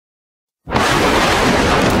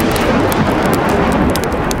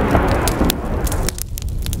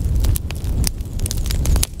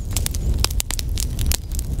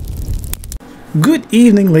Good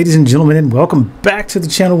evening, ladies and gentlemen, and welcome back to the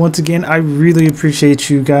channel once again. I really appreciate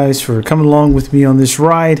you guys for coming along with me on this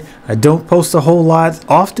ride. I don't post a whole lot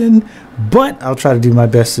often, but I'll try to do my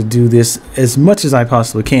best to do this as much as I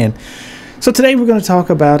possibly can. So today we're going to talk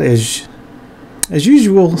about, as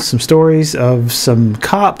usual, some stories of some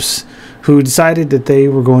cops who decided that they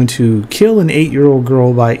were going to kill an 8-year-old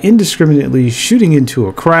girl by indiscriminately shooting into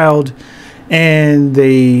a crowd, and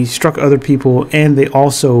they struck other people, and they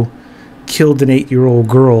also killed an 8-year-old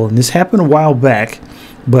girl. And this happened a while back,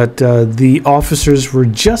 but the officers were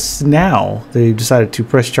just now, they decided to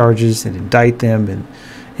press charges and indict them,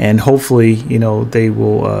 and hopefully, you know, they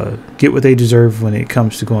will get what they deserve when it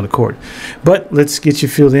comes to going to court. But let's get you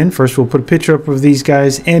filled in. First, we'll put a picture up of these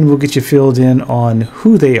guys, and we'll get you filled in on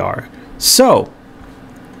who they are. So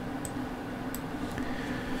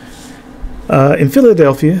in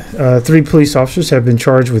Philadelphia, 3 police officers have been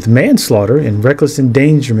charged with manslaughter and reckless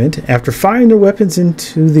endangerment after firing their weapons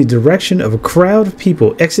into the direction of a crowd of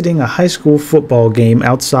people exiting a high school football game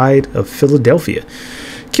outside of Philadelphia,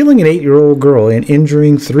 killing an 8-year-old girl and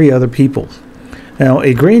injuring 3 other people. Now,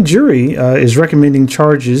 a grand jury is recommending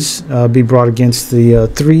charges be brought against the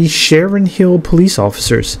 3 Sharon Hill police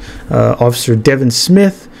officers, Officer Devin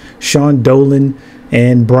Smith, Sean Dolan,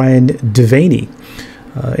 and Brian Devaney.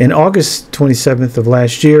 In August 27th of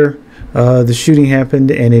last year, the shooting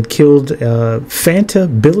happened, and it killed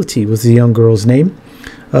Fanta Billity was the young girl's name.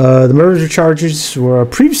 The murder charges were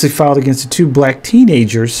previously filed against the 2 black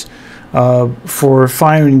teenagers for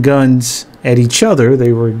firing guns at each other.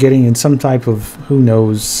 They were getting in some type of, who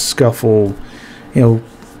knows, scuffle. You know,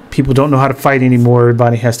 people don't know how to fight anymore.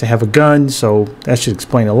 Everybody has to have a gun, so that should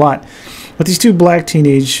explain a lot. But these 2 black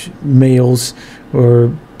teenage males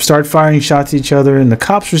started firing shots at each other, and the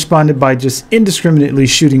cops responded by just indiscriminately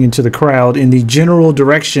shooting into the crowd in the general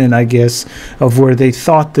direction, I guess, of where they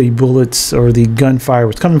thought the bullets or the gunfire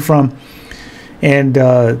was coming from. And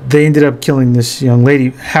they ended up killing this young lady.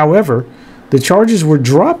 However, the charges were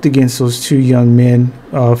dropped against those 2 young men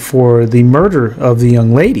for the murder of the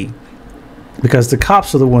young lady, because the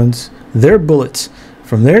cops are the ones, their bullets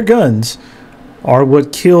from their guns are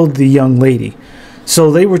what killed the young lady.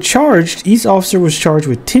 So they were charged, each officer was charged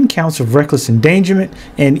with 10 counts of reckless endangerment,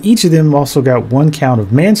 and each of them also got 1 count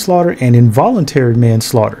of manslaughter and involuntary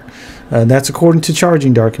manslaughter. That's according to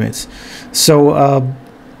charging documents. So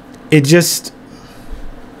it just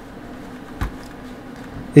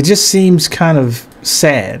seems kind of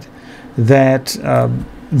sad that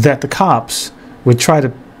that the cops would try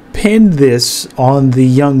to pin this on the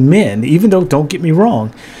young men, even though, don't get me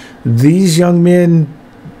wrong, these young men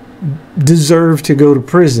deserve to go to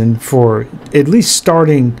prison for at least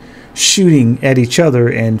starting shooting at each other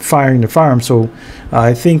and firing the firearm. So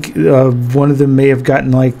I think one of them may have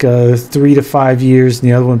gotten like 3 to 5 years, and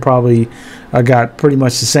the other one probably got pretty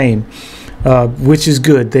much the same, which is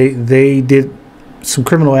good. They did some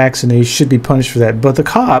criminal acts, and they should be punished for that. But the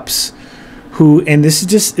cops, and this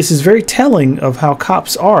is very telling of how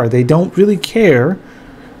cops are. They don't really care,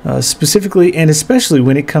 specifically and especially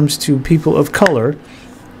when it comes to people of color,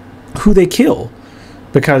 who they kill,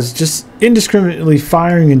 because just indiscriminately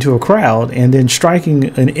firing into a crowd and then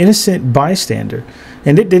striking an innocent bystander,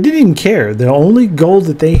 and they didn't even care. The only goal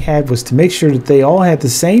that they had was to make sure that they all had the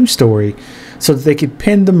same story so that they could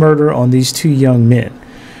pin the murder on these 2 young men.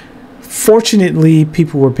 Fortunately,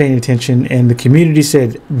 people were paying attention, and the community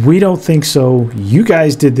said, "We don't think so. You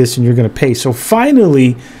guys did this, and you're going to pay." So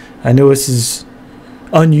finally, I know this is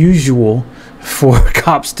unusual for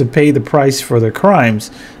cops to pay the price for their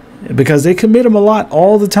crimes, because they commit them a lot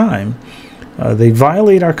all the time. They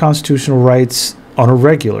violate our constitutional rights on a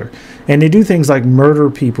regular, and they do things like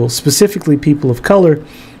murder people, specifically people of color,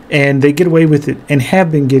 and they get away with it, and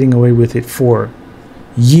have been getting away with it for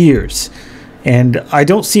years. And I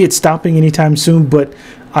don't see it stopping anytime soon, but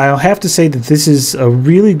I'll have to say that this is a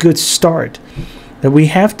really good start, that we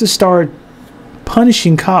have to start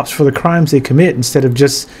punishing cops for the crimes they commit instead of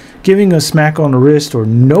just giving a smack on the wrist or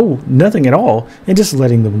nothing at all and just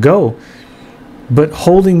letting them go, but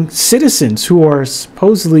holding citizens who are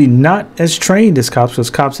supposedly not as trained as cops,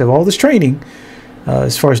 because cops have all this training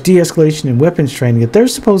as far as de-escalation and weapons training, that they're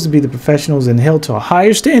supposed to be the professionals and held to a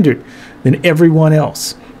higher standard than everyone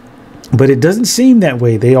else. But it doesn't seem that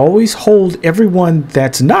way. They always hold everyone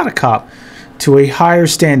that's not a cop to a higher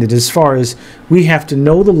standard, as far as we have to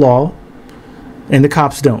know the law, and the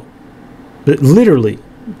cops don't. But literally,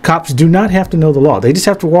 cops do not have to know the law. They just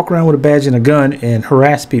have to walk around with a badge and a gun and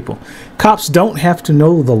harass people. Cops don't have to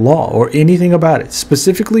know the law or anything about it,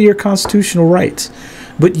 specifically your constitutional rights.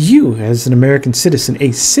 But you, as an American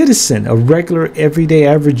citizen, a regular, everyday,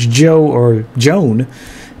 average Joe or Joan,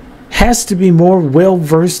 has to be more well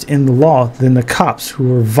versed in the law than the cops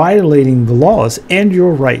who are violating the laws and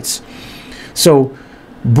your rights. So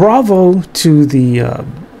bravo to the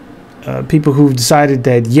people who've decided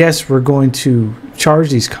that, yes, we're going to charge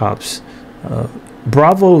these cops.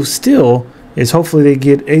 Bravo still is hopefully they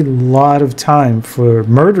get a lot of time for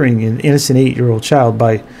murdering an innocent 8-year-old child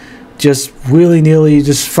by just willy-nilly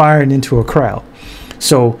just firing into a crowd.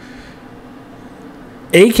 So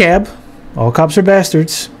ACAB, all cops are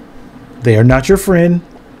bastards. They are not your friend.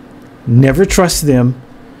 Never trust them.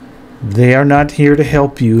 They are not here to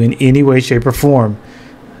help you in any way, shape, or form.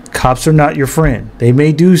 Cops are not your friend. They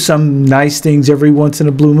may do some nice things every once in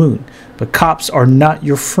a blue moon, but cops are not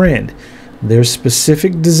your friend. Their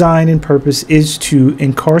specific design and purpose is to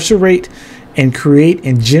incarcerate and create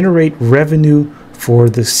and generate revenue for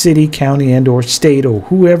the city, county, and or state, or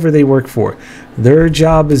whoever they work for. Their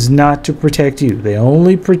job is not to protect you. They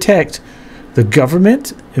only protect the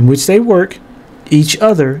government in which they work, each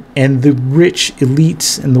other, and the rich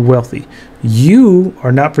elites and the wealthy. You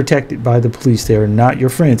are not protected by the police. They are not your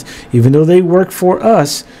friends. Even though they work for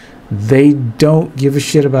us, they don't give a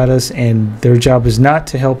shit about us, and their job is not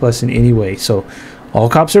to help us in any way. So all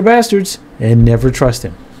cops are bastards, and never trust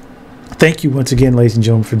them. Thank you once again, ladies and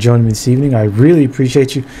gentlemen, for joining me this evening. I really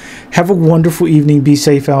appreciate you. Have a wonderful evening. Be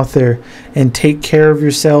safe out there and take care of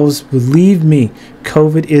yourselves. Believe me,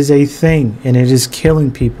 COVID is a thing, and it is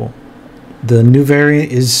killing people. The new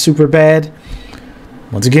variant is super bad.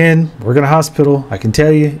 Once again, work in a hospital. I can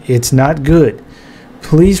tell you, it's not good.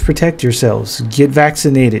 Please protect yourselves. Get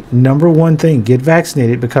vaccinated. Number one thing, get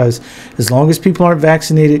vaccinated, because as long as people aren't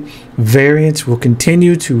vaccinated, variants will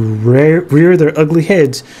continue to rear their ugly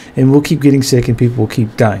heads, and we'll keep getting sick and people will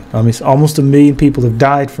keep dying. I mean, almost 1 million people have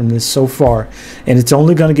died from this so far, and it's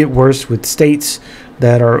only going to get worse with states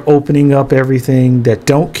that are opening up everything, that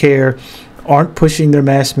don't care, aren't pushing their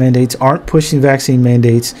mask mandates, aren't pushing vaccine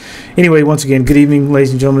mandates. Anyway, once again, good evening, ladies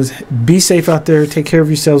and gentlemen. Be safe out there. Take care of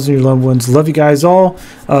yourselves and your loved ones. Love you guys all.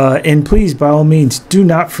 And please, by all means, do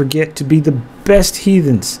not forget to be the best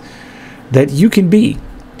heathens that you can be.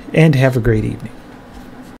 And have a great evening.